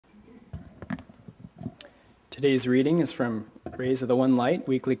Today's reading is from Rays of the One Light,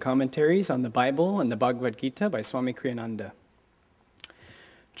 Weekly Commentaries on the Bible and the Bhagavad Gita by Swami Kriyananda.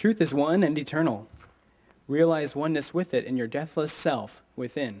 Truth is one and eternal. Realize oneness with it in your deathless self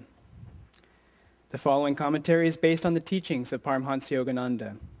within. The following commentary is based on the teachings of Paramhansa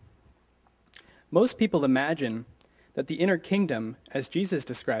Yogananda. Most people imagine that the inner kingdom, as Jesus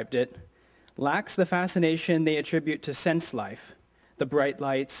described it, lacks the fascination they attribute to sense life, the bright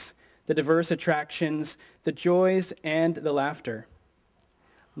lights, the diverse attractions, the joys, and the laughter.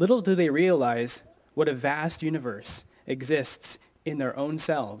 Little do they realize what a vast universe exists in their own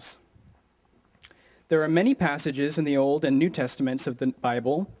selves. There are many passages in the Old and New Testaments of the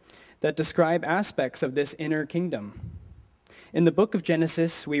Bible that describe aspects of this inner kingdom. In the book of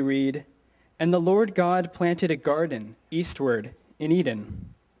Genesis, we read, "And the Lord God planted a garden eastward in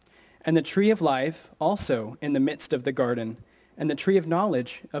Eden, and the tree of life also in the midst of the garden, and the tree of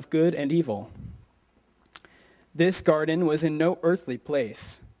knowledge of good and evil. This garden was in no earthly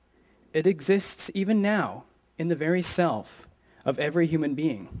place. It exists even now in the very self of every human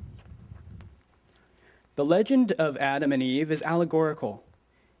being." The legend of Adam and Eve is allegorical.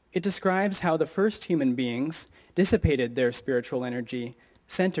 It describes how the first human beings dissipated their spiritual energy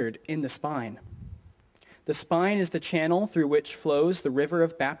centered in the spine. The spine is the channel through which flows the river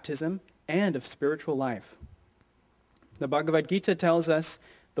of baptism and of spiritual life. The Bhagavad Gita tells us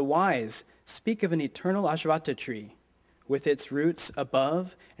the wise speak of an eternal Ashvata tree with its roots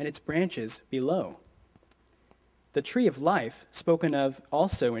above and its branches below. The tree of life, spoken of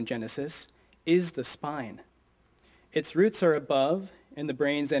also in Genesis, is the spine. Its roots are above in the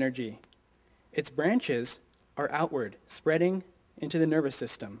brain's energy. Its branches are outward, spreading into the nervous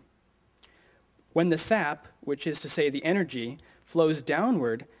system. When the sap, which is to say the energy, flows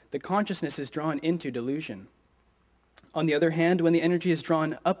downward, the consciousness is drawn into delusion. On the other hand, when the energy is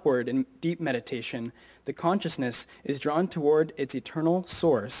drawn upward in deep meditation, the consciousness is drawn toward its eternal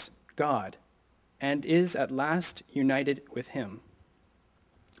source, God, and is at last united with him.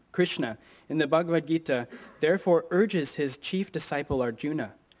 Krishna, in the Bhagavad Gita, therefore urges his chief disciple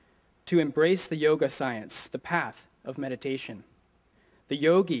Arjuna to embrace the yoga science, the path of meditation. The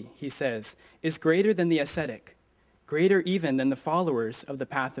yogi, he says, is greater than the ascetic, greater even than the followers of the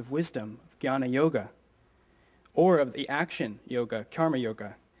path of wisdom, of jnana yoga, or of the action yoga, karma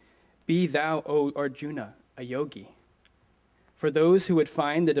yoga. Be thou, O Arjuna, a yogi. For those who would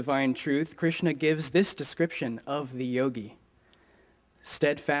find the divine truth, Krishna gives this description of the yogi.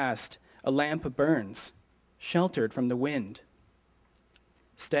 Steadfast, a lamp burns, sheltered from the wind.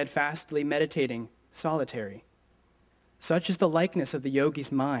 Steadfastly meditating, solitary. Such is the likeness of the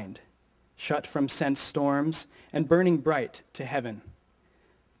yogi's mind, shut from sense storms and burning bright to heaven.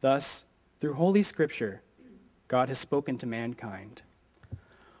 Thus, through Holy Scripture, God has spoken to mankind.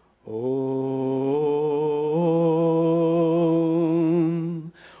 Om,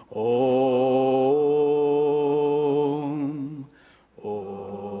 Om,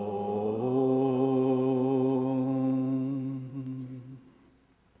 Om.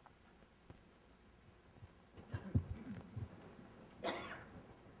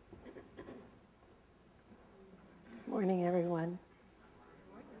 Morning, everyone.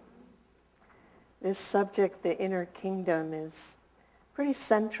 This subject, the inner kingdom, is pretty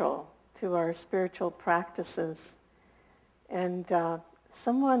central to our spiritual practices. And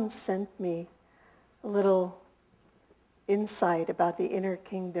someone sent me a little insight about the inner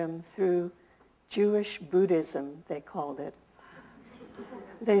kingdom through Jewish Buddhism, they called it.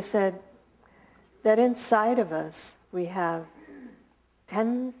 They said that inside of us we have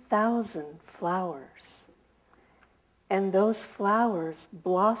 10,000 flowers. And those flowers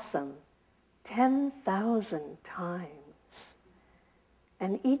blossom 10,000 times.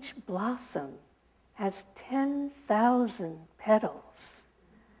 And each blossom has 10,000 petals.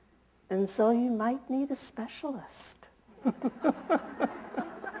 And so you might need a specialist.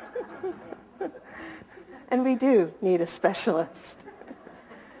 And we do need a specialist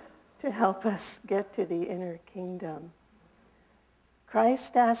to help us get to the inner kingdom.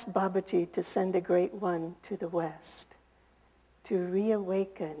 Christ asked Babaji to send a great one to the West to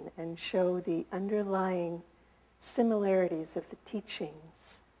reawaken and show the underlying similarities of the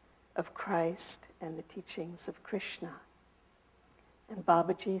teachings of Christ and the teachings of Krishna. And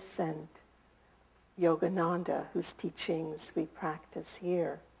Babaji sent Yogananda, whose teachings we practice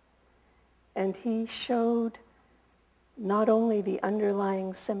here. And he showed not only the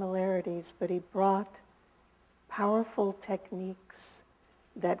underlying similarities, but he brought powerful techniques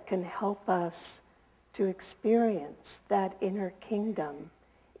that can help us to experience that inner kingdom,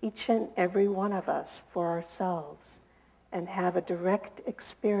 each and every one of us for ourselves, and have a direct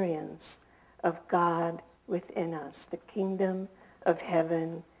experience of God within us. The kingdom of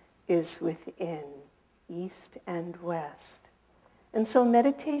heaven is within, east and west. And so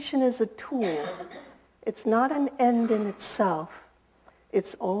meditation is a tool. It's not an end in itself.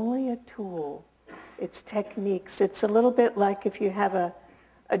 It's only a tool. It's techniques. It's a little bit like if you have a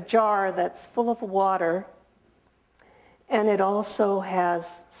jar that's full of water and it also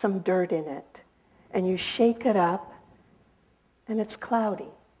has some dirt in it. And you shake it up and it's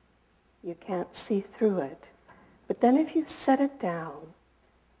cloudy. You can't see through it. But then if you set it down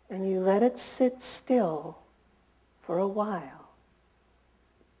and you let it sit still for a while,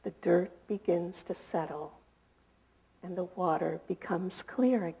 the dirt begins to settle and the water becomes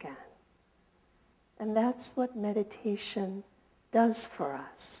clear again. And that's what meditation does for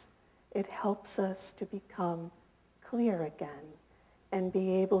us. It helps us to become clear again and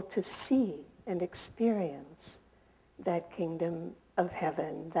be able to see and experience that kingdom of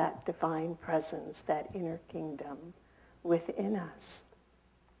heaven, that divine presence, that inner kingdom within us.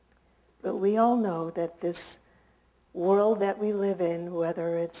 But we all know that this world that we live in,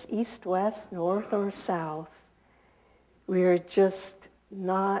 whether it's east, west, north, or south, we are just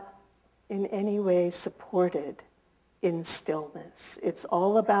not in any way supported in stillness. It's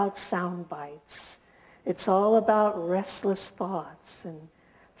all about sound bites. It's all about restless thoughts and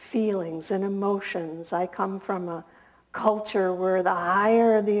feelings and emotions. I come from a culture where the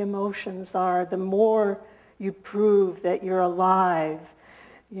higher the emotions are, the more you prove that you're alive.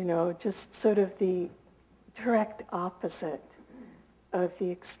 You know, just sort of the direct opposite of the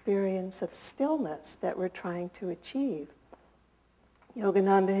experience of stillness that we're trying to achieve.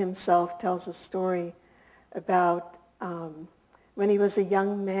 Yogananda himself tells a story about when he was a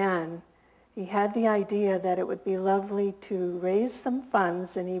young man, he had the idea that it would be lovely to raise some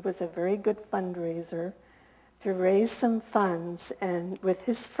funds, and he was a very good fundraiser, to raise some funds and with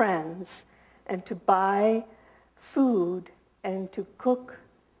his friends and to buy food and to cook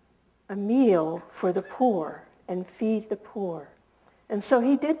a meal for the poor and feed the poor. And so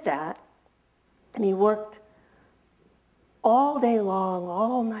he did that, and he worked all day long,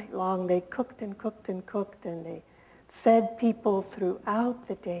 all night long. They cooked and cooked and cooked, and they fed people throughout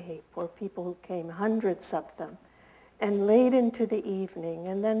the day, poor people who came, hundreds of them, and late into the evening.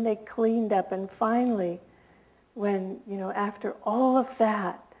 And then they cleaned up, and finally, when, after all of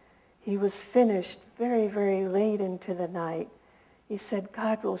that, he was finished very, very late into the night, he said,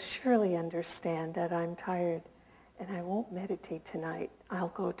 God will surely understand that I'm tired and I won't meditate tonight. I'll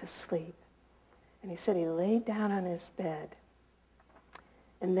go to sleep. And he said he laid down on his bed,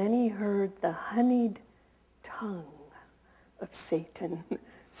 and then he heard the honeyed tongue of Satan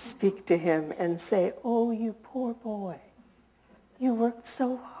speak to him and say, oh, you poor boy, you worked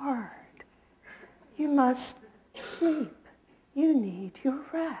so hard. You must sleep. You need your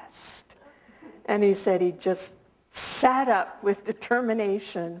rest. And he said he just sat up with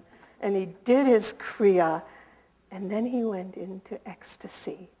determination, and he did his kriya, and then he went into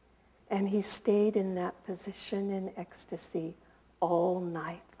ecstasy. And he stayed in that position in ecstasy all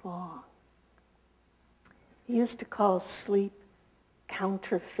night long. He used to call sleep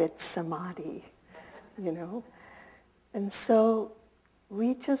counterfeit samadhi, And so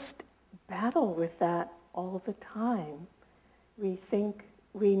we just battle with that all the time. We think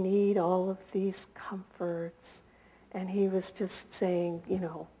we need all of these comforts. And he was just saying,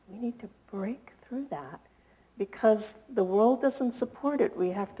 we need to break through that because the world doesn't support it.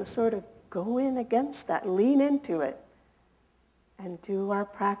 We have to sort of go in against that, lean into it, and do our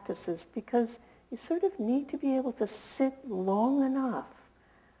practices because you sort of need to be able to sit long enough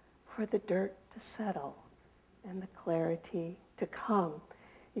for the dirt to settle and the clarity to come.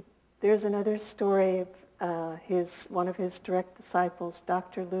 There's another story of one of his direct disciples,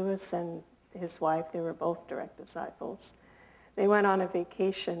 Dr. Lewis, and his wife. They were both direct disciples. They went on a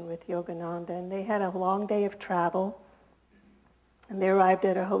vacation with Yogananda, and they had a long day of travel. And they arrived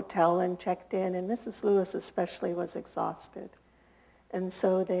at a hotel and checked in, and Mrs. Lewis especially was exhausted. And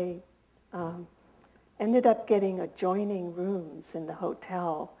so they ended up getting adjoining rooms in the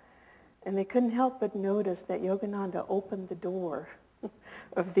hotel. And they couldn't help but notice that Yogananda opened the door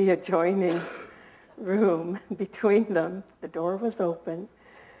of the adjoining room between them. The door was open.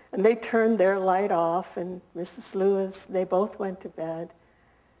 And they turned their light off, and Mrs. Lewis, they both went to bed.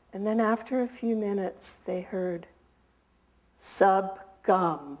 And then after a few minutes, they heard sub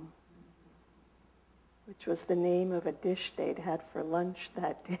gum, which was the name of a dish they'd had for lunch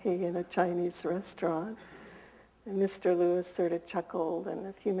that day in a Chinese restaurant. And Mr. Lewis sort of chuckled, and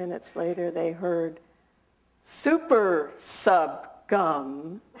a few minutes later they heard super sub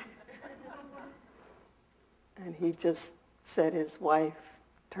gum. And he just said his wife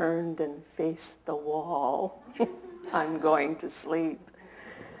turned and faced the wall. I'm going to sleep.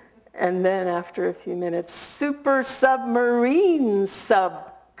 And then after a few minutes, super submarine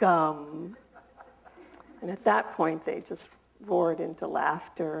subgum. And at that point, they just roared into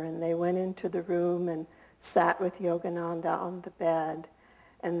laughter, and they went into the room and sat with Yogananda on the bed,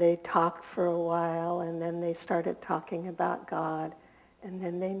 and they talked for a while, and then they started talking about God, and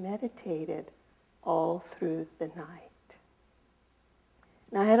then they meditated all through the night.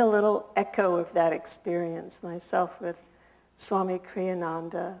 And I had a little echo of that experience myself with Swami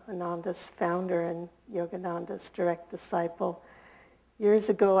Kriyananda, Ananda's founder and Yogananda's direct disciple. Years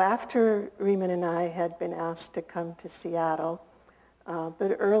ago, after Riemann and I had been asked to come to Seattle,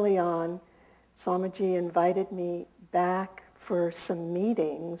 but early on, Swamiji invited me back for some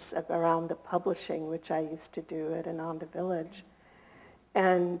meetings around the publishing, which I used to do at Ananda Village.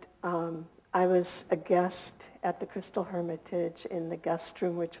 And I was a guest at the Crystal Hermitage in the guest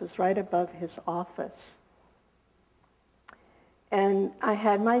room, which was right above his office. And I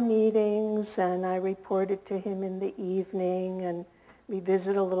had my meetings, and I reported to him in the evening, and we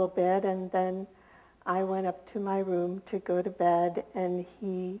visited a little bit, and then I went up to my room to go to bed, and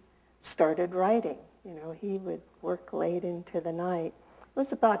he started writing. You know, he would work late into the night. It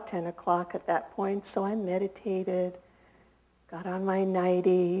was about 10 o'clock at that point, so I meditated, got on my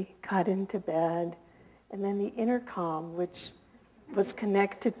nightie, got into bed, and then the intercom, which was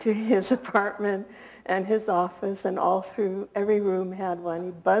connected to his apartment and his office, and all through, every room had one.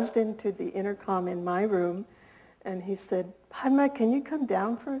 He buzzed into the intercom in my room, and he said, "Padma, can you come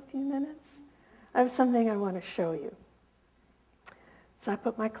down for a few minutes? I have something I want to show you." So I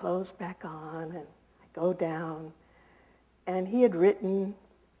put my clothes back on, and I go down. And he had written,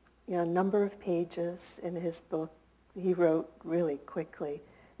 a number of pages in his book. He wrote really quickly.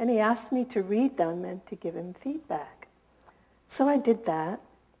 And he asked me to read them and to give him feedback. So I did that.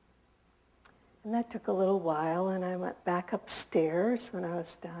 And that took a little while, and I went back upstairs when I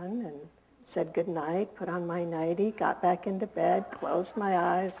was done and said good night, put on my nightie, got back into bed, closed my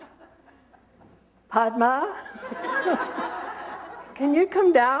eyes. "Padma, can you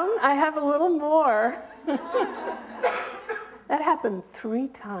come down? I have a little more." That happened 3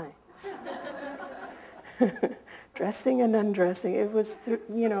 times. Dressing and undressing. It was,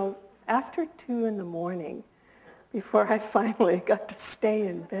 after 2 in the morning before I finally got to stay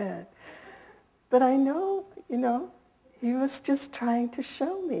in bed. But I know, he was just trying to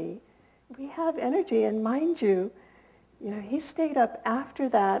show me we have energy. And mind you, he stayed up after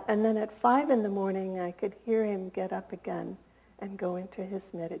that, and then at 5 in the morning, I could hear him get up again and go into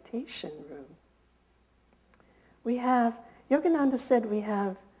his meditation room. Yogananda said we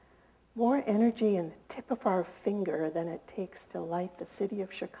have more energy in the tip of our finger than it takes to light the city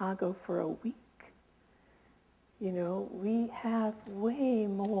of Chicago for a week. We have way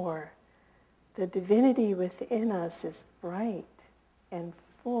more. The divinity within us is bright and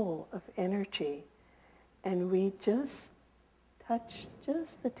full of energy, and we just touch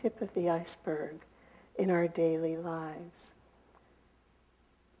just the tip of the iceberg in our daily lives.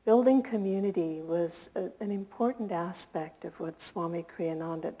 Building community was an important aspect of what Swami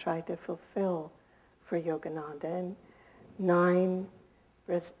Kriyananda tried to fulfill for Yogananda. And 9,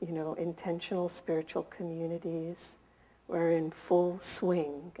 intentional spiritual communities were in full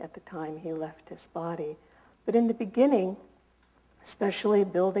swing at the time he left his body. But in the beginning, especially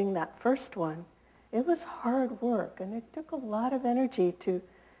building that first one, it was hard work, and it took a lot of energy to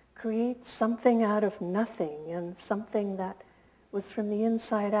create something out of nothing, and something that was from the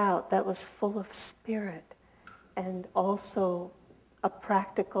inside out, that was full of spirit, and also a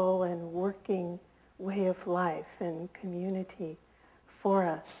practical and working way of life and community for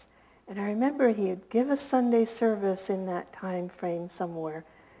us. And I remember he'd give a Sunday service in that time frame somewhere,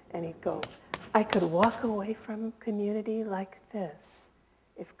 and he'd go, "I could walk away from community like this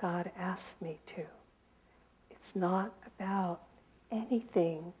if God asked me to. It's not about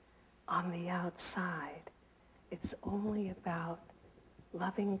anything on the outside. It's only about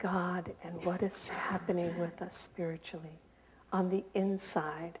loving God and what is happening with us spiritually on the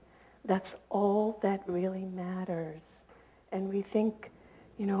inside. That's all that really matters." And we think,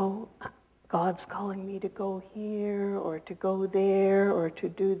 God's calling me to go here or to go there or to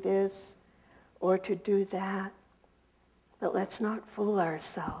do this or to do that. But let's not fool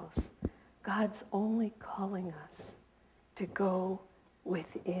ourselves. God's only calling us to go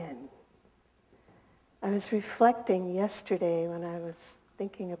within. I was reflecting yesterday when I was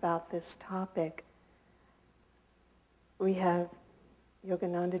thinking about this topic. We have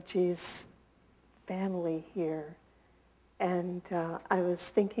Yoganandaji's family here. And I was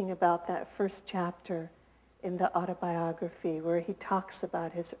thinking about that first chapter in the autobiography where he talks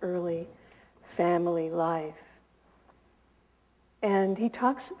about his early family life. And he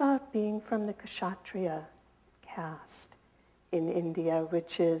talks about being from the Kshatriya caste in India,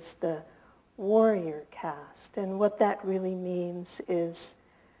 which is the warrior caste. And what that really means is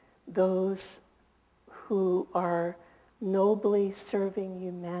those who are nobly serving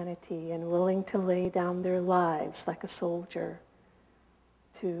humanity and willing to lay down their lives like a soldier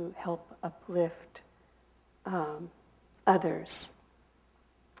to help uplift others.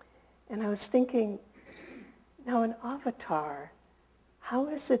 And I was thinking, now an avatar, how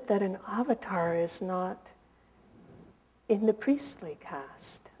is it that an avatar is not in the priestly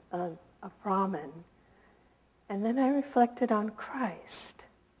caste, a Brahmin? And then I reflected on Christ.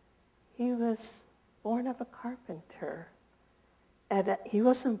 He was born of a carpenter. And he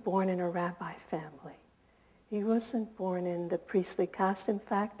wasn't born in a rabbi family. He wasn't born in the priestly caste. In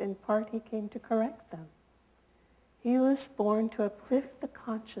fact, in part, he came to correct them. He was born to uplift the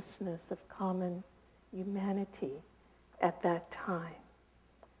consciousness of common humanity at that time.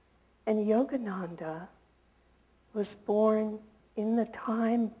 And Yogananda was born in the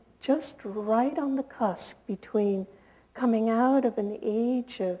time just right on the cusp between coming out of an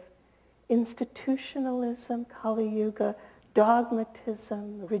age of institutionalism, Kali Yuga,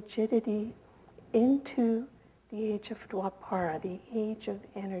 dogmatism, rigidity, into the age of Dwapara, the age of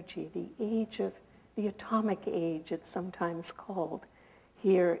energy, the age of the atomic age, it's sometimes called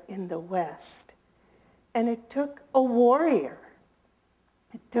here in the West. And it took a warrior,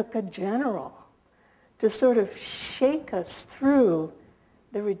 it took a general to sort of shake us through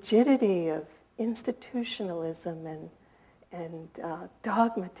the rigidity of institutionalism and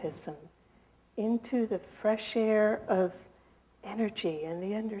dogmatism into the fresh air of energy and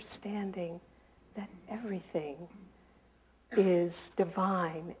the understanding that everything is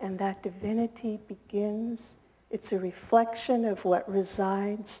divine, and that divinity begins, it's a reflection of what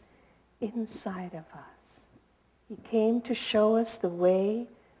resides inside of us. He came to show us the way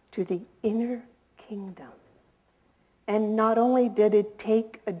to the inner kingdom. And not only did it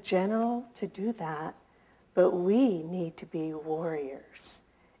take a general to do that, but we need to be warriors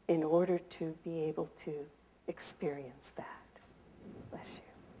in order to be able to experience that. Bless you.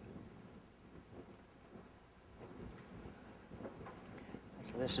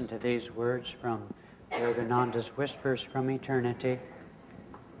 Let's listen to these words from Yogananda's Whispers from Eternity.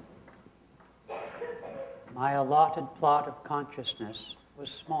 My allotted plot of consciousness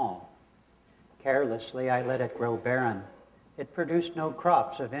was small. Carelessly I let it grow barren. It produced no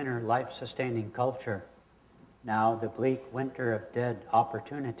crops of inner life-sustaining culture. Now the bleak winter of dead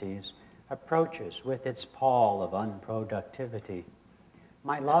opportunities approaches with its pall of unproductivity.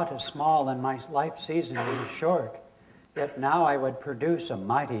 My lot is small and my life season is short, yet now I would produce a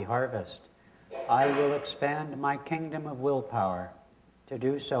mighty harvest. I will expand my kingdom of willpower. To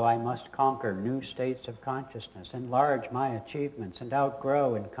do so I must conquer new states of consciousness, enlarge my achievements, and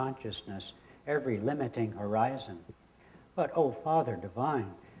outgrow in consciousness every limiting horizon. But, oh Father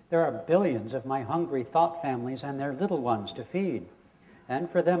Divine, there are billions of my hungry thought families and their little ones to feed. And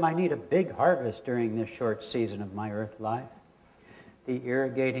for them I need a big harvest during this short season of my earth life. The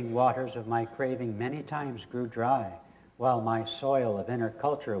irrigating waters of my craving many times grew dry, while my soil of inner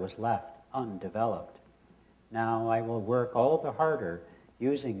culture was left undeveloped. Now I will work all the harder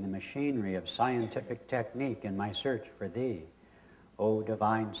using the machinery of scientific technique in my search for thee. O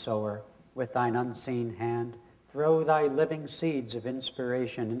divine sower, with thine unseen hand, throw thy living seeds of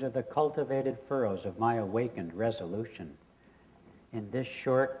inspiration into the cultivated furrows of my awakened resolution. In this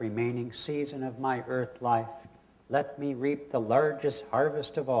short remaining season of my earth life, let me reap the largest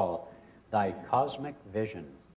harvest of all, thy cosmic vision.